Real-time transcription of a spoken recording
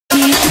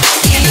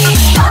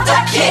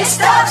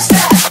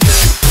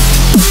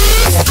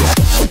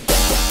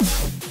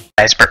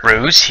Guys, Brett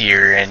Rose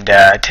here, and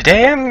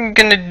today I'm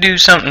gonna do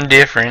something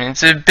different.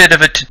 It's a bit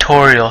of a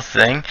tutorial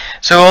thing.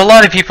 So a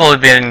lot of people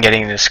have been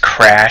getting this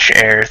crash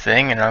error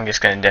thing, and I'm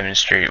just gonna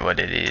demonstrate what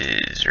it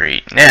is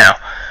right now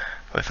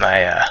with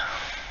my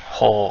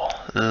whole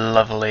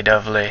lovely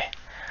dovely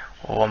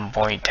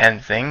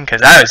 1.10 thing,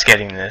 because I was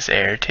getting this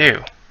error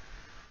too.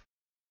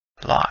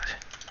 A lot.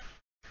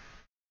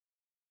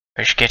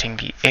 I was getting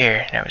the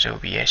error, and that was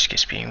OBS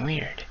just being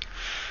weird.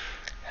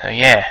 So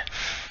yeah.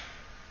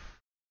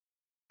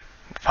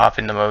 Pop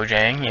in the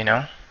Mojang, you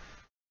know.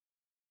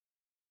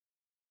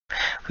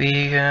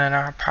 We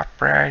gonna pop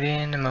right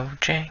in the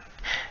Mojang.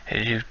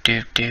 Do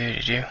do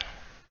do do.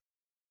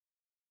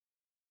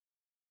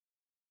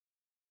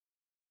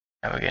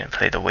 Now we're gonna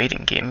play the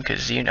waiting game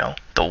because you know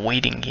the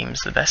waiting game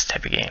is the best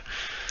type of game.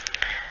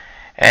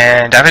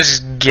 And I was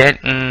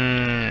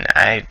getting,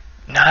 I'm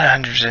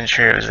not 100%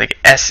 sure. It was like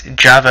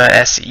Java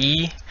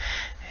SE.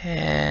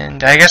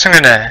 And I guess I'm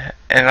gonna,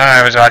 and then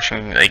I was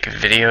watching like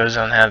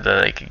videos on how to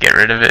like get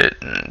rid of it,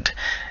 and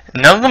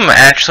none of them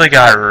actually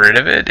got rid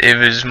of it. It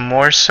was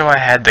more so I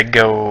had to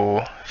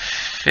go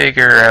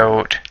figure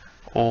out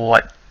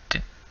what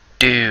to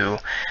do.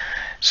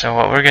 So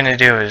what we're gonna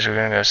do is we're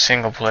gonna go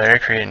single player,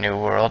 create a new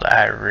world.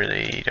 I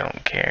really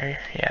don't care.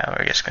 Yeah,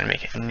 we're just gonna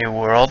make a new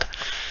world,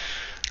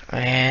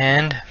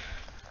 and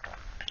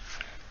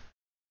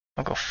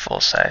I'll go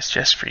full size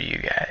just for you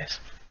guys.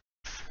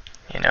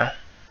 You know.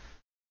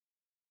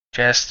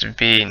 Just to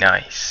be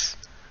nice.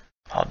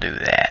 I'll do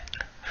that.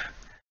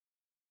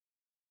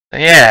 So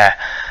yeah,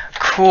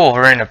 cool,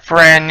 we're in a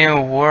brand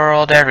new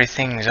world,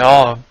 everything's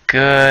all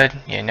good,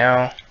 you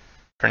know,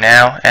 for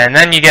now. And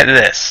then you get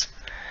this,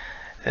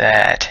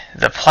 that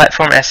the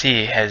platform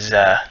SE has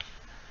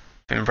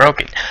been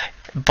broken.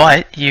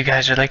 But you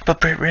guys are like,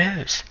 but Britt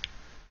Rose,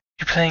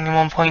 you're playing in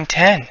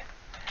 1.10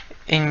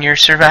 in your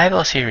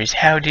survival series,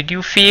 how did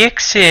you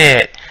fix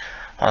it?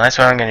 Well, that's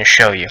what I'm going to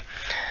show you.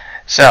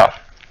 So,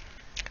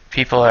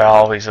 people are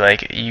always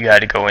like, you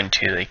gotta go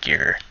into like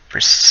your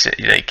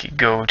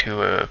go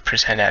to a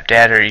percent app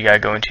data, or you gotta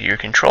go into your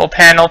control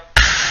panel.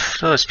 Pfft,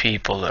 those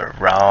people are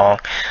wrong.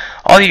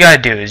 All you gotta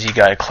do is you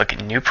gotta click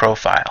a new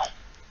profile.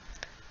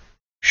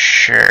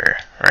 Sure,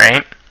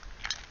 right?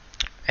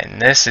 And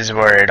this is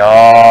where it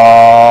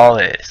all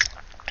is.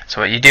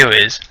 So what you do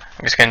is,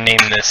 I'm just gonna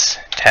name this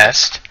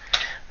test,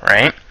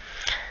 right?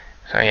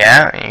 So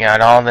yeah, you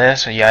got all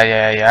this, yada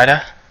yada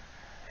yada.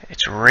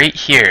 It's right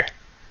here.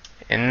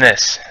 In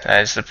this,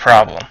 that is the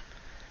problem.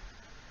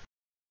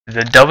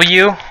 The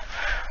W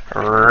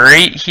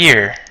right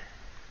here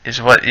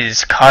is what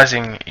is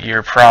causing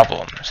your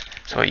problems.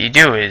 So what you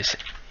do is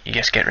you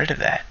just get rid of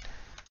that.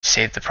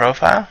 Save the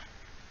profile.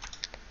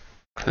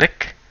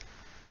 Click.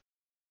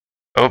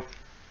 Oh,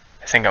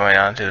 I think I went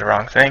on to the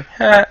wrong thing.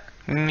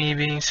 Me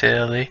being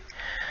silly.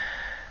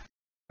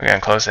 We're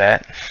gonna close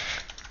that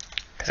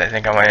because I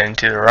think I went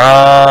into the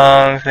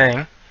wrong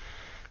thing.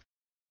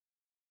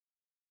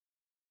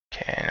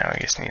 Okay, now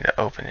we just need to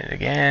open it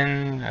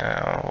again.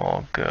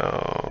 We'll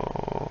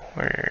go,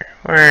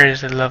 where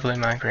is the lovely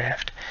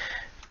Minecraft?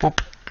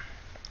 Boop.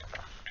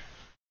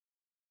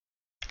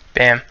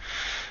 Bam.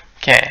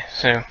 Okay,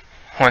 so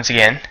once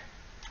again,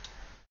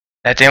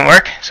 that didn't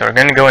work, so we're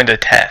going to go into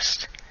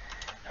test.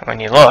 And when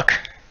you look,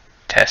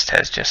 test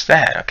has just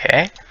that,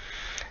 okay?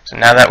 So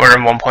now that we're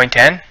in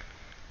 1.10,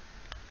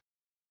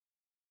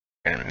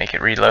 we're going to make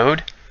it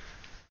reload.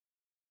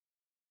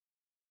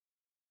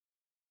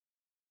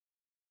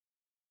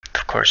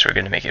 Of course, we're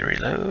going to make it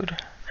reload.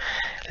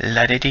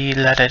 La-da-dee,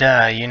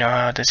 la-da-da, you know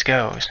how this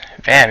goes.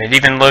 Bam, it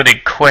even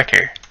loaded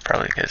quicker.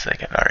 Probably because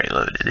like I've already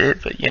loaded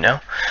it, but you know.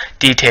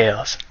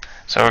 Details.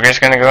 So we're just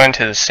going to go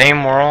into the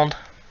same world.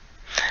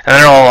 And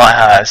then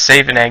I'll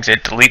save and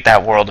exit, delete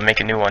that world, and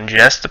make a new one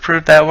just to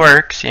prove that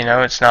works. You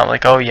know, it's not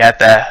like, oh, you had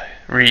to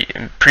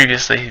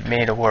previously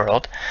made a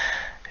world.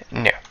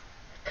 No.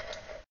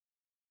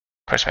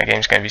 Of course, my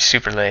game's going to be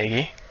super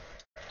laggy.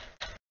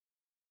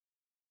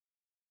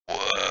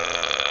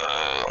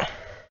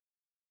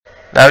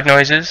 Loud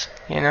noises,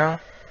 you know.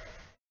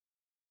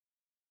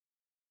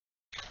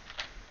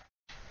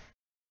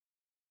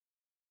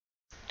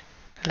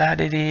 La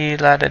da dee,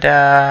 la da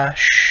da.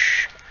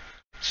 Shh.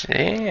 See,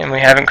 and we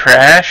haven't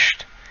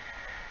crashed.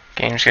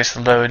 Game's just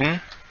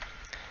loading.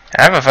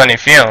 I have a funny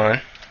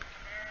feeling,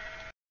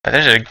 but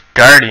there's a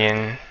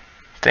Guardian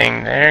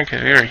thing there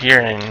because we were here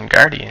in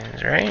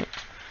Guardians, right?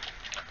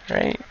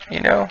 Right,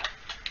 you know.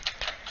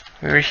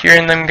 We were here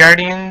in them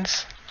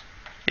Guardians.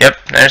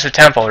 Yep, there's a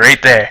temple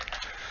right there.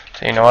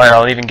 So you know what,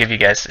 I'll even give you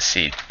guys the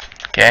seed,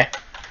 okay?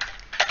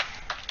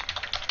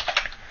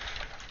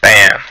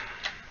 Bam.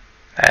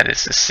 That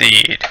is the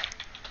seed.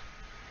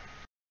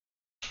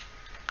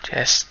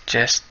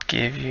 Just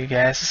give you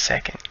guys a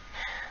second.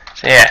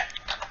 So yeah,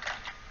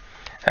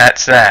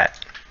 that's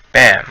that.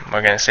 Bam,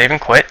 we're gonna save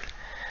and quit.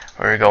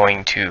 We're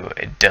going to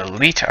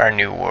delete our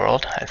new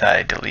world. I thought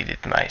I deleted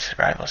my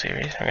survival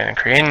series. We're gonna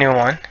create a new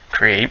one,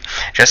 create,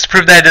 just to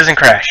prove that it doesn't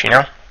crash, you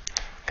know?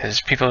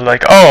 Because people are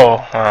like,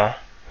 oh, well,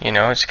 You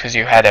know, it's because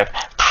you had a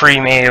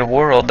pre-made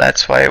world.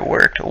 That's why it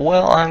worked.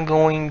 Well, I'm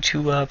going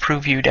to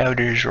prove you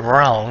doubters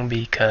wrong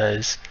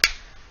because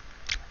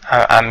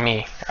I'm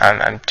me.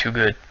 I'm too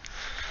good.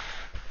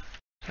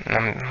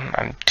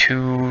 I'm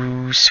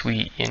too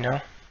sweet, you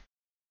know.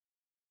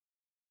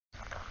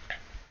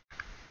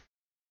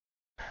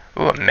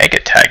 Ooh, a Mega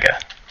Tiger.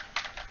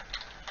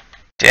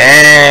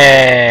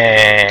 Dang.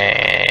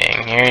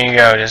 Here you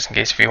go, just in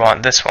case if you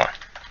want this one.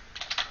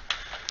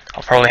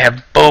 I'll probably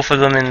have both of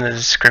them in the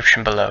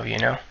description below, you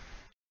know.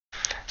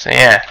 So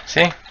yeah,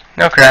 see?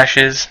 No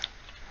crashes.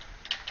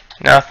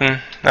 Nothing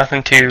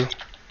too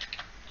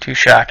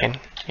shocking,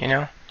 you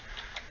know.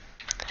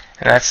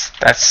 And that's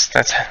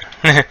that's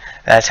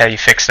how you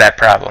fix that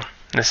problem.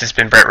 This has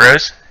been Brett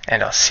Rose,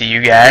 and I'll see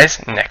you guys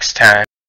next time.